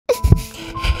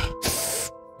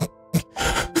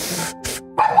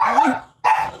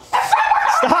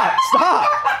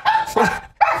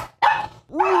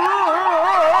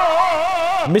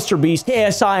Mr. Beast,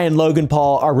 KSI, and Logan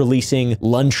Paul are releasing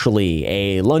Lunchly,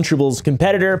 a Lunchables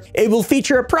competitor. It will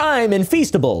feature a Prime and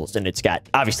Feastables, and it's got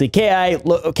obviously KSI,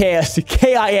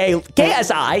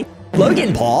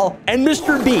 Logan Paul, and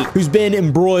Mr. B, who's been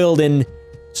embroiled in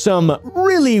some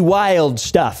really wild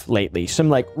stuff lately. Some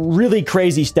like really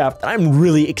crazy stuff that I'm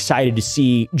really excited to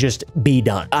see just be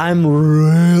done. I'm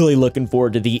really looking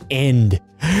forward to the end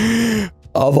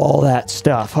of all that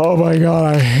stuff. Oh my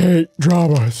God, I hate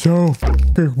drama so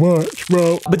fucking much,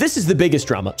 bro. But this is the biggest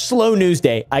drama. Slow news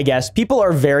day, I guess. People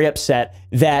are very upset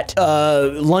that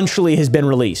Lunchly has been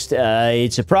released.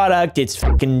 It's a product. It's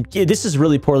fucking, this is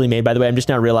really poorly made, by the way. I'm just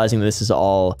now realizing that this is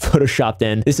all photoshopped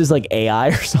in. This is like AI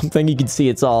or something. You can see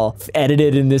it's all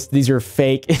edited and these are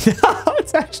fake.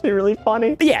 It's actually really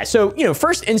funny. But yeah, so, you know,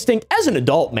 first instinct as an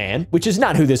adult man, which is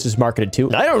not who this is marketed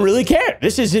to, I don't really care.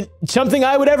 This isn't something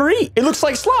I would ever eat. It looks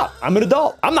like slop. I'm an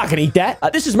adult. I'm not gonna eat that.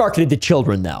 This is marketed to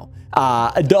children though.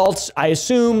 Adults, I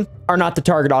assume, are not the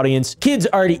target audience. Kids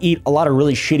already eat a lot of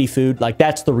really shitty food. Like,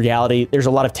 that's the reality. There's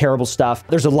a lot of terrible stuff.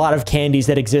 There's a lot of candies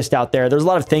that exist out there. There's a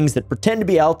lot of things that pretend to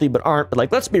be healthy but aren't. But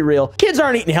like, let's be real. Kids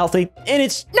aren't eating healthy, and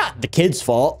it's not the kids'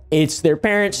 fault. It's their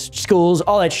parents, schools,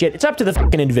 all that shit. It's up to the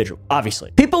fucking individual,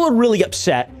 obviously. People are really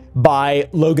upset by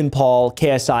Logan Paul,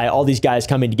 KSI, all these guys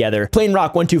coming together. Plain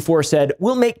Rock 124 said,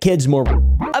 "We'll make kids more."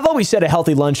 I've always said a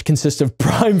healthy lunch consists of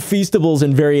Prime, Feastables,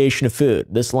 and variation of food.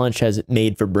 This lunch has it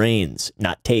made for brains,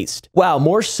 not taste. Wow,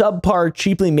 more subpar,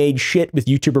 cheaply made shit with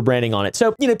YouTuber branding on it.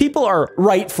 So, you know, people are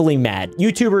rightfully mad.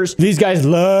 YouTubers, these guys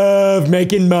love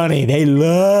making money. They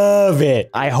love it.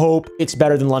 I hope it's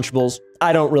better than Lunchables.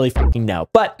 I don't really fucking know.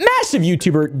 But massive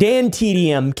YouTuber Dan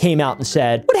TDM came out and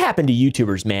said, "What happened to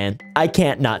YouTubers, man? I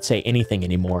can't not say anything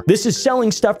anymore. This is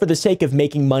selling stuff for the sake of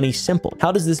making money simple.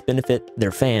 How does this benefit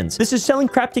their fans? This is selling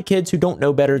crap to kids who don't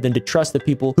know better than to trust the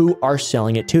people who are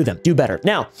selling it to them. Do better."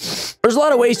 Now, there's a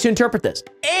lot of ways to interpret this.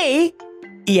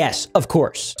 Yes, of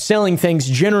course. Selling things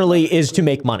generally is to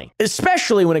make money,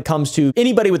 especially when it comes to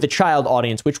anybody with a child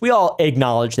audience, which we all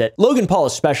acknowledge that Logan Paul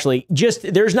especially,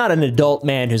 just there's not an adult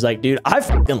man who's like, dude, I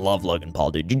fucking love Logan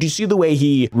Paul, dude. Did you see the way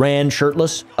he ran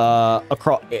shirtless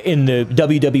across in the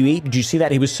WWE? Did you see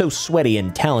that? He was so sweaty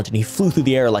and talented. He flew through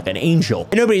the air like an angel.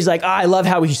 And nobody's like, I love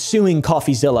how he's suing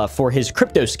CoffeeZilla for his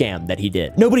crypto scam that he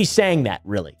did. Nobody's saying that,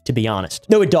 really, to be honest.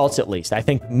 No adults, at least. I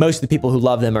think most of the people who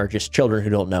love them are just children who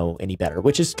don't know any better,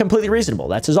 which is completely reasonable.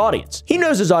 That's his audience. He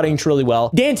knows his audience really well.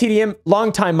 Dan TDM,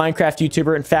 longtime Minecraft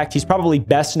YouTuber. In fact, he's probably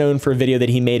best known for a video that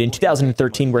he made in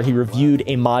 2013 where he reviewed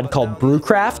a mod called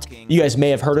Brewcraft. You guys may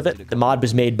have heard of it. The mod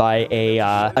was made by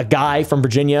a guy from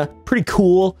Virginia. Pretty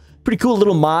cool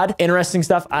little mod. Interesting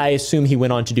stuff. I assume he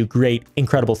went on to do great,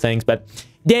 incredible things, but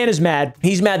Dan is mad.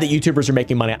 He's mad that YouTubers are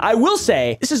making money. I will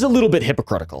say this is a little bit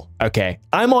hypocritical, okay?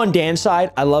 I'm on Dan's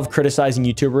side. I love criticizing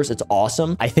YouTubers. It's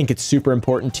awesome. I think it's super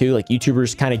important too. Like,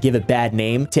 YouTubers kind of give a bad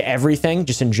name to everything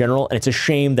just in general. And it's a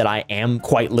shame that I am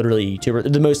quite literally a YouTuber.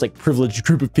 They're the most like privileged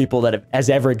group of people that has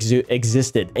ever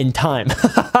existed in time.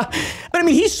 But I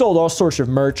mean, he sold all sorts of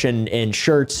merch and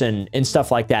shirts and stuff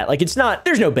like that. Like, it's not,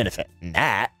 there's no benefit in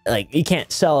that. Like, you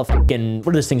can't sell a fucking, what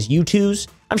are those things, U2s?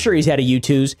 I'm sure he's had a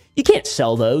U2s. You can't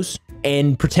sell those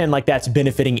and pretend like that's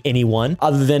benefiting anyone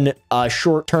other than a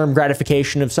short-term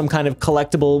gratification of some kind of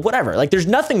collectible, whatever. Like, there's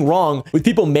nothing wrong with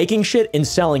people making shit and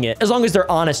selling it as long as they're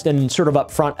honest and sort of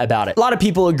upfront about it. A lot of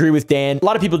people agree with Dan. A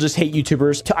lot of people just hate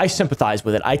YouTubers. I sympathize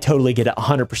with it. I totally get it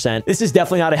 100%. This is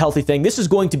definitely not a healthy thing. This is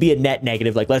going to be a net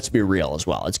negative. Like, let's be real as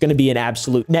well. It's going to be an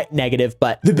absolute net negative,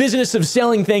 but the business of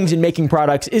selling things and making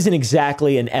products isn't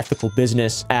exactly an ethical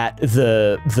business at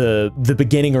the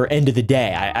beginning or end of the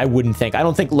day. I wouldn't think. I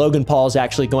don't think Logan Paul's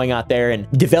actually going out there and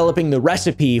developing the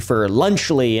recipe for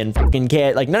Lunchly and fucking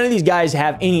like, none of these guys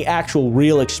have any actual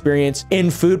real experience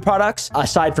in food products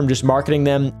aside from just marketing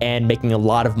them and making a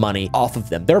lot of money off of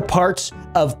them. They're parts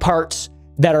of parts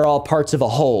that are all parts of a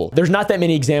whole. There's not that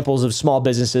many examples of small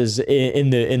businesses in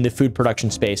the food production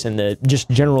space and the just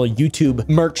general YouTube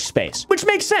merch space, which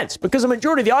makes sense because the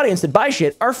majority of the audience that buy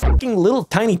shit are fucking little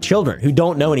tiny children who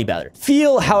don't know any better.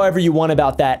 Feel however you want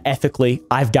about that ethically,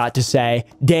 I've got to say.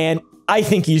 Dan, I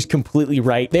think he's completely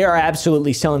right. They are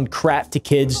absolutely selling crap to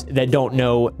kids that don't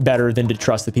know better than to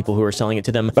trust the people who are selling it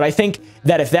to them. But I think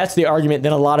that if that's the argument,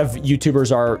 then a lot of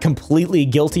YouTubers are completely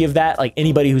guilty of that. Like,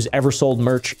 anybody who's ever sold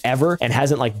merch ever and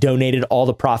hasn't like donated all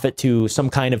the profit to some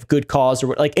kind of good cause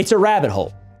or like, it's a rabbit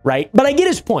hole, right? But I get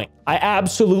his point. I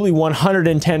absolutely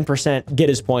 110% get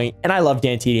his point, and I love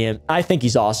Dan TDM. I think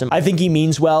he's awesome. I think he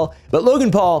means well, but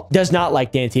Logan Paul does not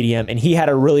like Dan TDM, and he had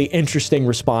a really interesting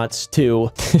response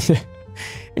to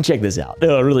And check this out.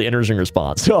 A really interesting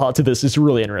response to this. Is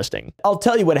really interesting. I'll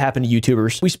tell you what happened to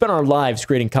YouTubers. We spent our lives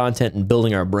creating content and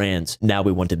building our brands. Now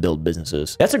we want to build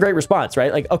businesses. That's a great response,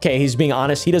 right? Like, okay, he's being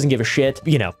honest. He doesn't give a shit.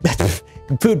 You know,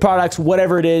 food products,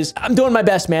 whatever it is. I'm doing my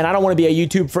best, man. I don't want to be a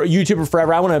YouTuber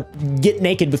forever. I want to get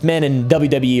naked with men in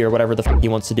WWE or whatever the fuck he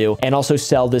wants to do, and also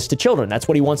sell this to children. That's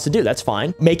what he wants to do. That's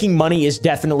fine. Making money is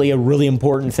definitely a really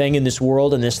important thing in this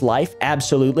world, in this life.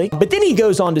 Absolutely. But then he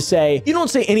goes on to say, you don't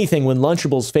say anything when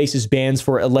Lunchables faces bans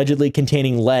for allegedly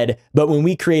containing lead, but when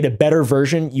we create a better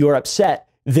version, you're upset,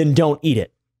 then don't eat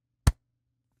it.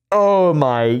 Oh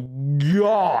my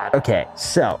God. Okay,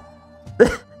 so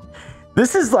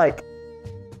this is like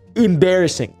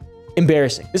embarrassing.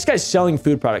 Embarrassing. This guy's selling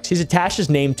food products. He's attached his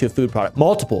name to a food product,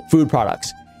 multiple food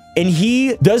products. And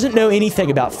he doesn't know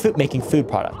anything about making food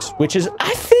products, which is,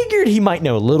 I figured he might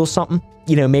know a little something.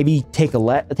 You know, maybe take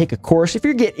a course. If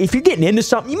you're getting into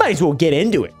something, you might as well get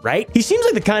into it, right? He seems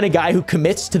like the kind of guy who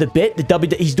commits to the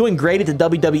bit. He's doing great at the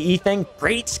WWE thing,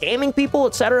 great at scamming people,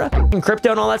 etc., and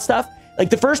crypto and all that stuff. Like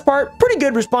the first part, pretty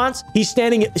good response. He's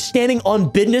standing on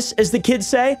business, as the kids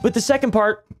say. But the second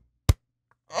part,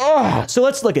 so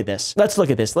let's look at this.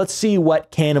 Let's see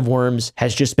what can of worms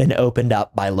has just been opened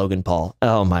up by Logan Paul.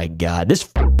 Oh my God. This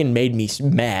fucking made me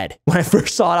mad. When I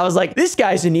first saw it, I was like, this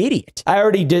guy's an idiot. I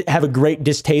already have a great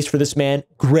distaste for this man.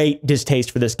 Great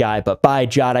distaste for this guy. But by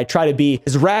God, I try to be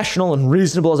as rational and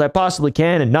reasonable as I possibly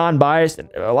can and non-biased, and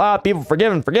a lot of people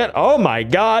forgive and forget. Oh my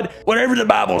God. Whatever the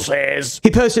Bible says.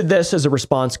 He posted this as a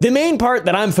response. The main part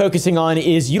that I'm focusing on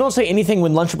is you don't say anything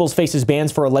when Lunchables faces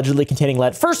bans for allegedly containing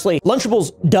lead. Firstly,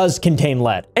 Lunchables does contain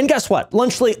lead. And guess what?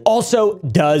 Lunchly also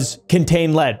does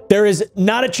contain lead. There is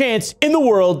not a chance in the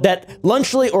world that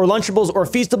Lunchly or Lunchables or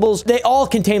Feastables, they all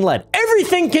contain lead.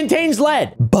 Everything contains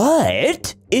lead,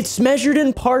 but it's measured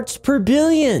in parts per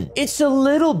billion. It's a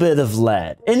little bit of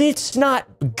lead, and it's not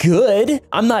good.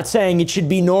 I'm not saying it should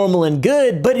be normal and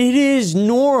good, but it is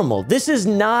normal. This is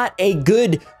not a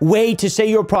good way to say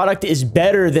your product is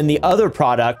better than the other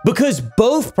product, because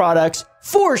both products,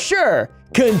 for sure,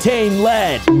 contain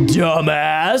lead,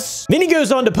 dumbass. Then he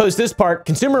goes on to post this part.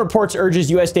 Consumer Reports urges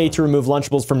USDA to remove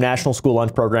Lunchables from National School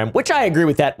Lunch Program, which I agree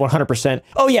with that 100%.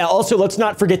 Oh yeah, also let's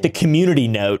not forget the community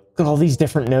note. Look at all these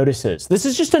different notices. This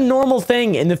is just a normal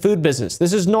thing in the food business.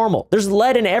 This is normal. There's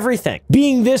lead in everything.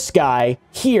 Being this guy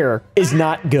here is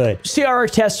not good.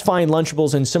 CRR tests find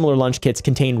Lunchables and similar lunch kits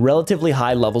contain relatively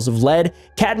high levels of lead,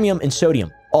 cadmium, and sodium.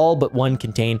 All but one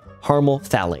contain harmful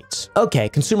phthalates. Okay,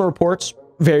 Consumer Reports,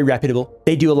 very reputable.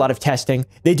 They do a lot of testing.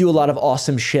 They do a lot of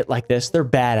awesome shit like this. They're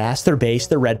badass. They're based.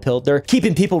 They're red pilled. They're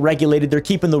keeping people regulated. They're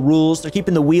keeping the rules. They're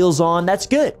keeping the wheels on. That's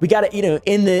good. We got to, you know,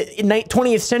 in the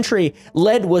 20th century,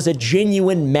 lead was a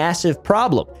genuine massive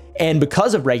problem. And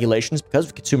because of regulations, because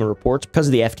of Consumer Reports, because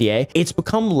of the FDA, it's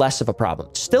become less of a problem.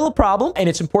 Still a problem, and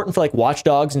it's important for like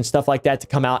watchdogs and stuff like that to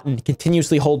come out and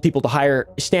continuously hold people to higher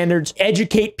standards,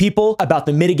 educate people about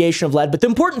the mitigation of lead. But the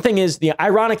important thing is, the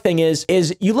ironic thing is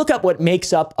you look up what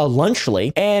makes up a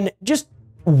Lunchly, and just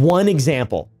one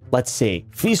example. Let's see.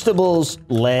 Feastables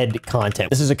lead content.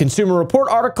 This is a Consumer Report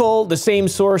article, the same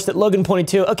source that Logan pointed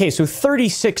to. Okay, so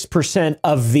 36%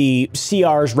 of the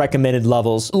CR's recommended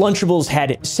levels. Lunchables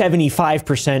had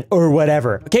 75% or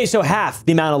whatever. Okay, so half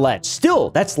the amount of lead. Still,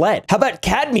 that's lead. How about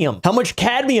cadmium? How much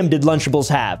cadmium did Lunchables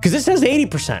have? Because this has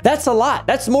 80%. That's a lot.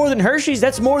 That's more than Hershey's.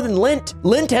 That's more than Lindt.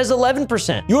 Lindt has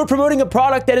 11%. You're promoting a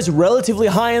product that is relatively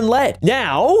high in lead.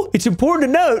 Now, it's important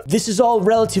to note, this is all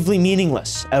relatively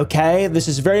meaningless, okay? This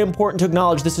is very important to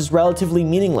acknowledge. This is relatively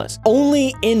meaningless.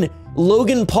 Only in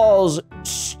Logan Paul's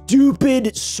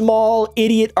stupid, small,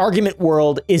 idiot argument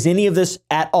world is any of this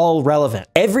at all relevant.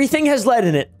 Everything has lead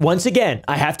in it. Once again,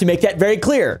 I have to make that very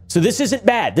clear. So this isn't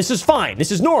bad. This is fine.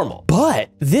 This is normal. But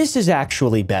this is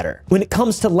actually better when it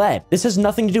comes to lead. This has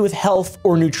nothing to do with health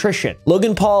or nutrition.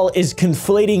 Logan Paul is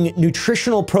conflating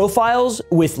nutritional profiles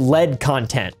with lead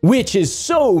content, which is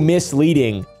so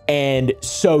misleading and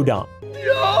so dumb.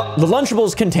 The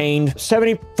Lunchables contained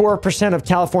 74% of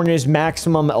California's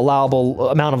maximum allowable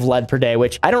amount of lead per day,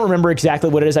 which I don't remember exactly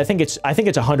what it is. I think it's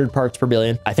 100 parts per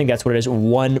billion. I think that's what it is.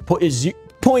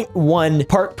 0.1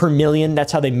 part per million.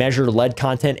 That's how they measure lead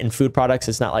content in food products.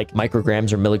 It's not like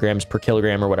micrograms or milligrams per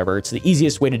kilogram or whatever. It's the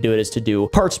easiest way to do it is to do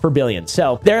parts per billion.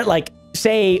 So they're at like,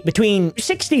 say, between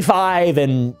 65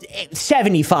 and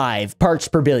 75 parts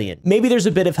per billion. Maybe there's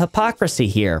a bit of hypocrisy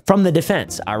here from the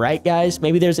defense. All right, guys?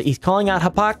 Maybe he's calling out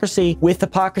hypocrisy with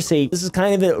hypocrisy. This is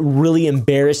kind of a really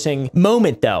embarrassing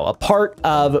moment, though. A part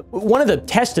of one of the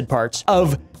tested parts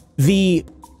of the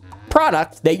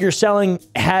product that you're selling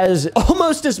has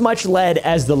almost as much lead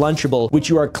as the Lunchable, which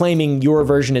you are claiming your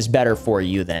version is better for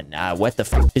you then. What the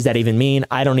f does that even mean?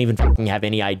 I don't even have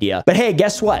any idea. But hey,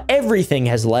 guess what? Everything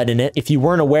has lead in it. If you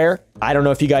weren't aware, I don't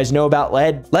know if you guys know about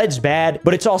lead. Lead's bad,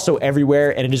 but it's also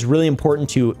everywhere, and it is really important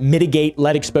to mitigate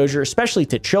lead exposure, especially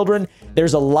to children.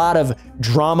 There's a lot of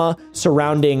drama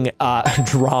surrounding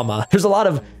There's a lot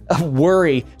of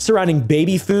worry surrounding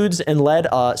baby foods and lead.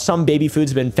 Some baby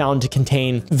foods have been found to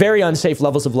contain very unsafe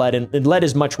levels of lead, and lead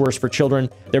is much worse for children.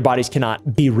 Their bodies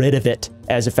cannot be rid of it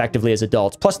as effectively as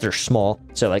adults. Plus, they're small.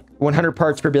 So like 100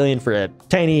 parts per billion for a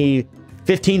tiny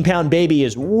 15-pound baby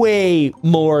is way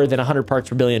more than 100 parts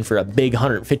per billion for a big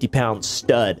 150-pound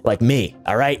stud like me,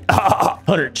 all right?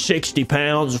 160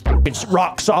 pounds, it's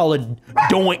rock solid,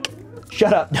 doink.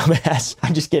 Shut up, dumbass.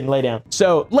 I'm just kidding, lay down.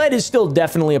 So lead is still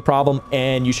definitely a problem,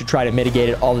 and you should try to mitigate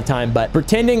it all the time, but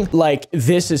pretending like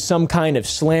this is some kind of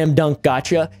slam dunk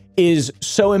gotcha is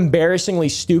so embarrassingly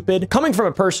stupid. Coming from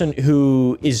a person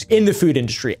who is in the food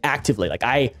industry actively, like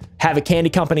I have a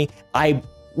candy company, I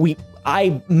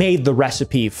made the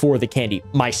recipe for the candy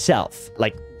myself.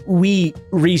 Like, we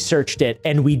researched it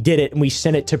and we did it and we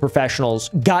sent it to professionals,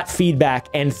 got feedback,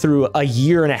 and through a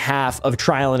year and a half of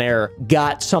trial and error,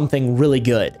 got something really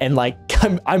good. And like,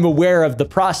 I'm aware of the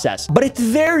process, but at the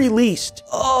very least,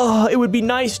 it would be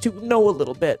nice to know a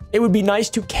little bit. It would be nice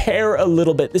to care a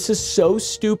little bit. This is so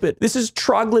stupid. This is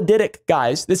troglodytic,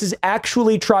 guys. This is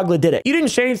actually troglodytic. You didn't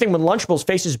say anything when Lunchables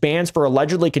faces bans for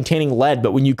allegedly containing lead,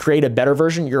 but when you create a better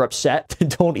version, you're upset.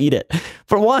 Don't eat it.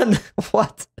 For one,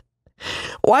 what?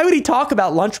 Why would he talk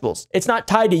about Lunchables? It's not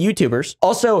tied to YouTubers.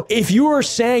 Also, if you are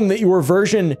saying that your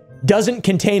version doesn't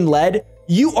contain lead,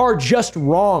 you are just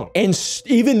wrong and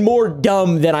even more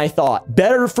dumb than I thought.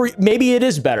 Better for, maybe it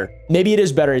is better. Maybe it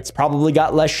is better. It's probably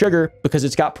got less sugar because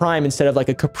it's got Prime instead of like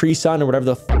a Capri Sun or whatever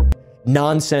the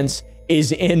nonsense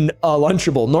is in a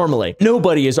Lunchable normally.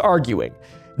 Nobody is arguing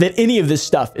that any of this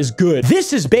stuff is good.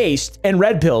 This is based and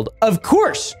red-pilled. Of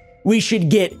course, we should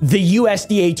get the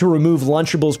USDA to remove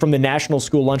Lunchables from the National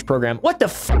School Lunch Program. What the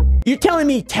f? You're telling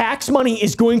me tax money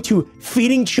is going to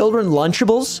feeding children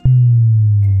Lunchables?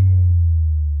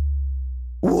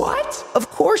 What? Of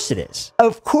course it is.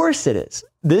 Of course it is.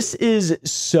 This is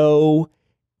so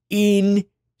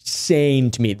insane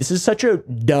to me. This is such a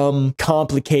dumb,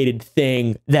 complicated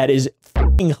thing that is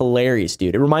fucking hilarious,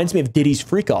 dude. It reminds me of Diddy's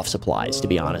freak-off supplies, to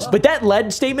be honest. But that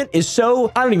lead statement is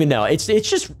so, I don't even know. It's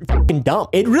just fucking dumb.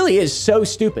 It really is so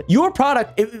stupid. Your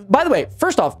product, by the way,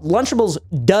 first off, Lunchables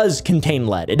does contain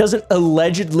lead. It doesn't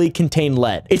allegedly contain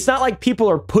lead. It's not like people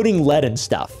are putting lead in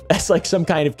stuff. That's like some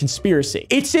kind of conspiracy.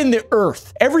 It's in the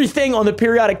earth. Everything on the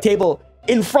periodic table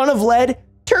in front of lead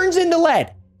turns into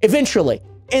lead eventually.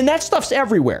 And that stuff's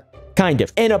everywhere. Kind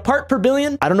of. And a part per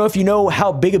billion, I don't know if you know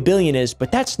how big a billion is, but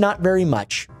that's not very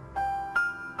much.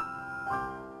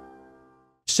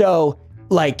 So,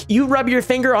 like, you rub your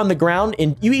finger on the ground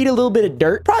and you eat a little bit of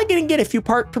dirt, probably gonna get a few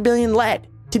part per billion lead,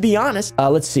 to be honest.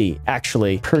 Let's see,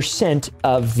 actually, percent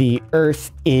of the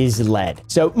earth is lead.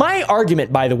 So my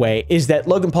argument, by the way, is that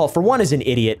Logan Paul, for one, is an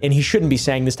idiot and he shouldn't be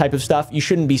saying this type of stuff. You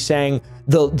shouldn't be saying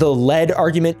the lead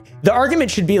argument. The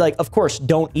argument should be like, of course,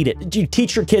 don't eat it. You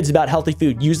teach your kids about healthy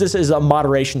food. Use this as a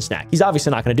moderation snack. He's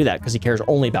obviously not gonna do that because he cares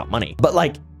only about money. But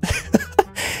like,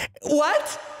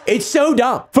 what? It's so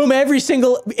dumb from every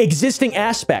single existing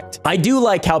aspect. I do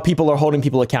like how people are holding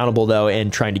people accountable though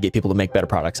and trying to get people to make better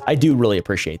products. I do really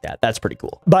appreciate that. That's pretty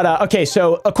cool. But okay,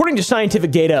 so according to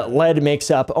scientific data, lead makes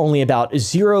up only about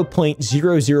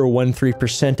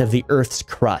 0.0013% of the Earth's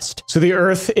crust. So the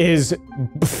Earth is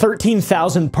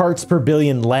 13,000 parts per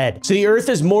billion lead. So the Earth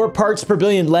is more parts per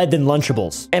billion lead than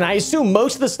Lunchables. And I assume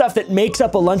most of the stuff that makes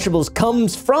up a Lunchables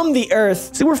comes from the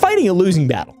Earth. So we're fighting a losing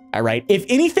battle. All right, if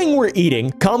anything we're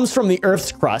eating comes from the Earth's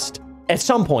crust at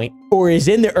some point or is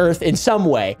in the Earth in some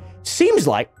way, seems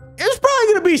like there's probably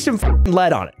gonna be some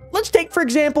lead on it. Let's take, for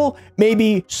example,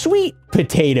 maybe sweet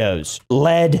potatoes,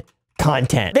 lead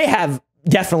content. They have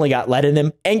definitely got lead in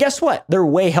them. And guess what? They're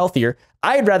way healthier.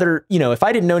 I'd rather, you know, if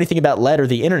I didn't know anything about lead or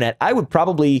the internet, I would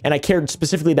probably, and I cared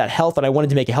specifically about health and I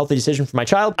wanted to make a healthy decision for my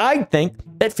child, I'd think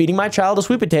that feeding my child a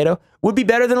sweet potato would be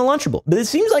better than a Lunchable. But it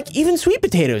seems like even sweet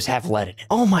potatoes have lead in it.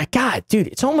 Oh my God, dude,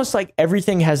 it's almost like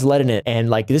everything has lead in it.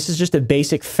 And like, this is just a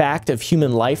basic fact of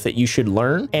human life that you should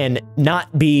learn and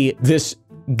not be this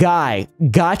guy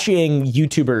gotchaing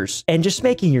YouTubers and just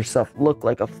making yourself look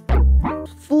like a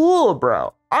fool,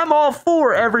 bro. I'm all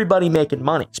for everybody making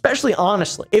money, especially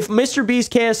honestly. If Mr.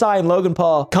 Beast, KSI, and Logan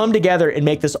Paul come together and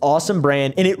make this awesome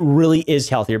brand, and it really is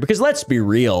healthier, because let's be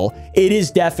real, it is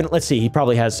definitely, let's see, he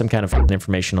probably has some kind of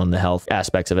information on the health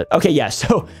aspects of it. Okay, yeah,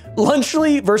 so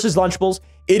Lunchly versus Lunchables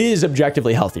it is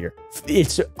objectively healthier.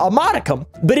 It's a modicum,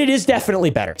 but it is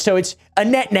definitely better. So it's a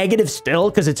net negative still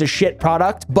because it's a shit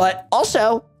product, but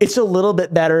also it's a little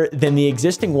bit better than the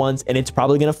existing ones, and it's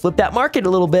probably going to flip that market a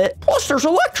little bit. Plus, there's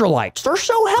electrolytes. They're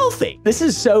so healthy. This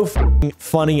is so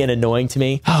funny and annoying to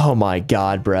me. Oh my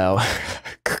God, bro.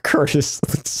 Curtis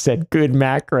said good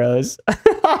macros.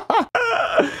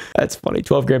 That's funny.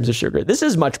 12 grams of sugar. This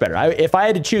is much better. If I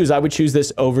had to choose, I would choose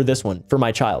this over this one for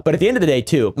my child. But at the end of the day,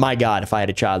 too, my God, if I had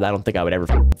a child, I don't think I would ever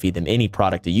feed them any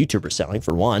product a YouTuber's selling,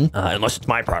 for one. Unless it's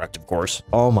my product, of course.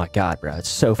 Oh my God, bro. It's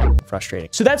so frustrating.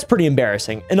 So that's pretty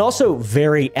embarrassing and also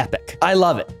very epic. I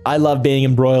love it. I love being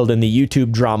embroiled in the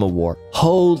YouTube drama war.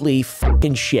 Holy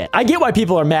fucking shit. I get why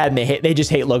people are mad and they just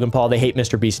hate Logan Paul. They hate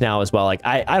Mr. Beast now as well. Like,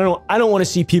 I don't want to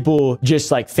see people just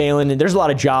like failing. And there's a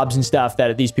lot of jobs and stuff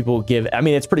that these people give. I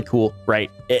mean, it's pretty cool, right?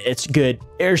 It's good.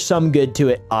 There's some good to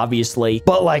it, obviously.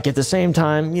 But like at the same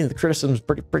time, you know, the criticism is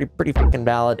pretty fucking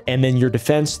valid. And then your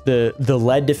defense, the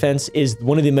lead defense is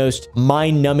one of the most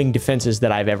mind-numbing defenses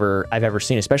that I've ever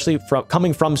seen, especially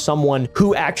coming from someone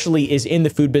who actually is in the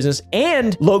food business.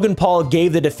 And Logan Paul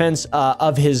gave the defense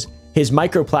of his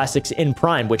microplastics in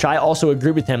Prime, which I also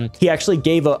agree with him. He actually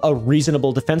gave a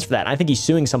reasonable defense for that. I think he's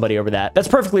suing somebody over that. That's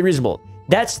perfectly reasonable.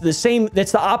 That's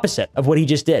the opposite of what he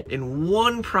just did. In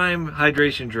one Prime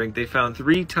hydration drink, they found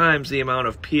 3 times the amount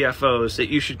of PFOs that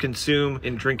you should consume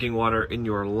in drinking water in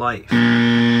your life.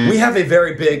 We have a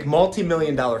very big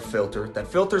multi-million-dollar filter that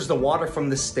filters the water from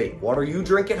the state. Water you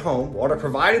drink at home, water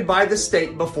provided by the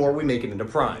state before we make it into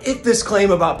Prime. If this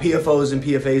claim about PFOs and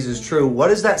PFAs is true, what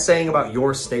is that saying about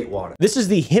your state water? This is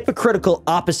the hypocritical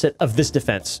opposite of this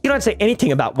defense. You don't say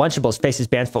anything about Lunchables faces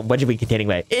bans for vegetable containing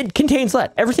lead. It contains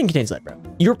lead. Everything contains lead, bro.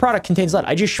 Your product contains lead.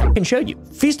 I just fucking showed you.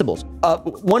 Feastables,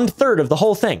 1/3 of the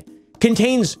whole thing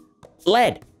contains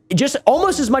lead. Just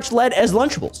almost as much lead as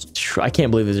Lunchables. I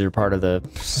can't believe these are part of the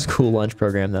school lunch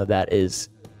program, though. That is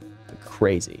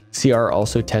crazy. CR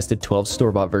also tested 12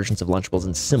 store-bought versions of Lunchables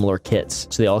in similar kits,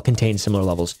 so they all contain similar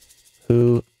levels.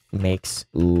 Who makes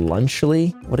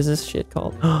Lunchly? What is this shit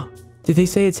called? Did they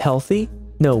say it's healthy?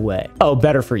 No way. Oh,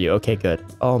 better for you. Okay, good.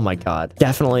 Oh my God.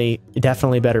 Definitely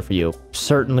better for you.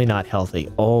 Certainly not healthy.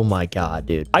 Oh my God,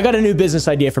 dude. I got a new business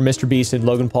idea for Mr. Beast and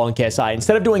Logan Paul and KSI.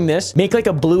 Instead of doing this, make like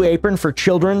a Blue Apron for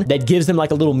children that gives them like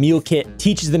a little meal kit,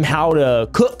 teaches them how to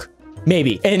cook,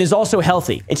 maybe, and is also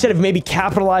healthy. Instead of maybe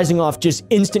capitalizing off just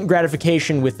instant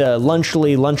gratification with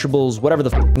Lunchly, Lunchables, whatever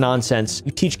the nonsense,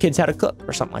 you teach kids how to cook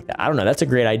or something like that. I don't know. That's a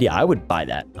great idea. I would buy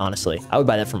that, honestly. I would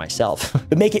buy that for myself.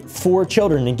 But make it for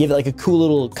children and give it like a cool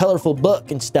little colorful book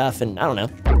and stuff. And I don't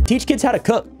know. Teach kids how to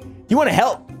cook. You want to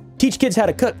help? Teach kids how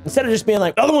to cook instead of just being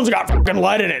like, other ones got fucking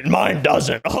lead in it and mine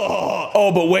doesn't.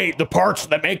 Oh, but wait, the parts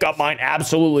that make up mine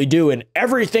absolutely do. And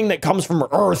everything that comes from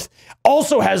Earth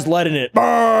also has lead in it.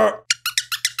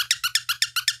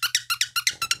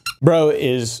 Bro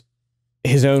is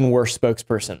his own worst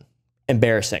spokesperson.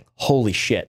 Embarrassing. Holy shit.